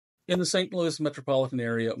In the St. Louis metropolitan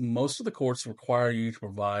area, most of the courts require you to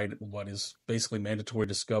provide what is basically mandatory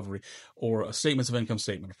discovery or a statements of income,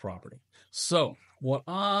 statement of property. So what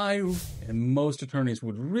I and most attorneys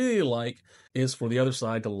would really like is for the other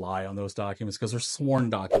side to lie on those documents because they're sworn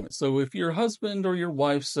documents. So if your husband or your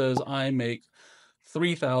wife says, I make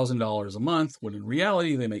 $3,000 a month, when in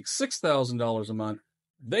reality they make $6,000 a month,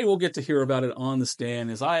 they will get to hear about it on the stand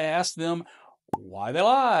as I ask them why they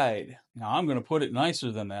lied. Now, I'm going to put it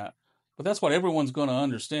nicer than that, but that's what everyone's going to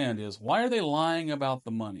understand is why are they lying about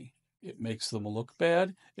the money? It makes them look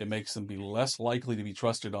bad. It makes them be less likely to be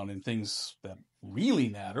trusted on in things that really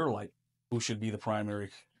matter, like who should be the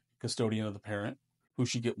primary custodian of the parent, who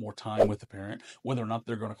should get more time with the parent, whether or not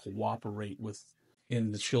they're going to cooperate with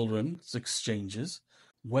in the children's exchanges,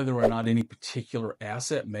 whether or not any particular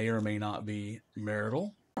asset may or may not be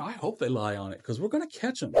marital. I hope they lie on it because we're going to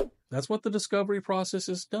catch them. That's what the discovery process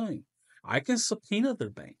is doing. I can subpoena their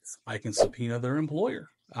banks. I can subpoena their employer.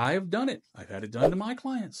 I have done it. I've had it done to my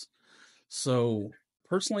clients. So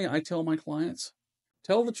personally, I tell my clients,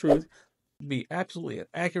 tell the truth, be absolutely as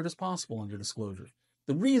accurate as possible under disclosure.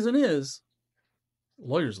 The reason is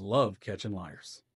lawyers love catching liars.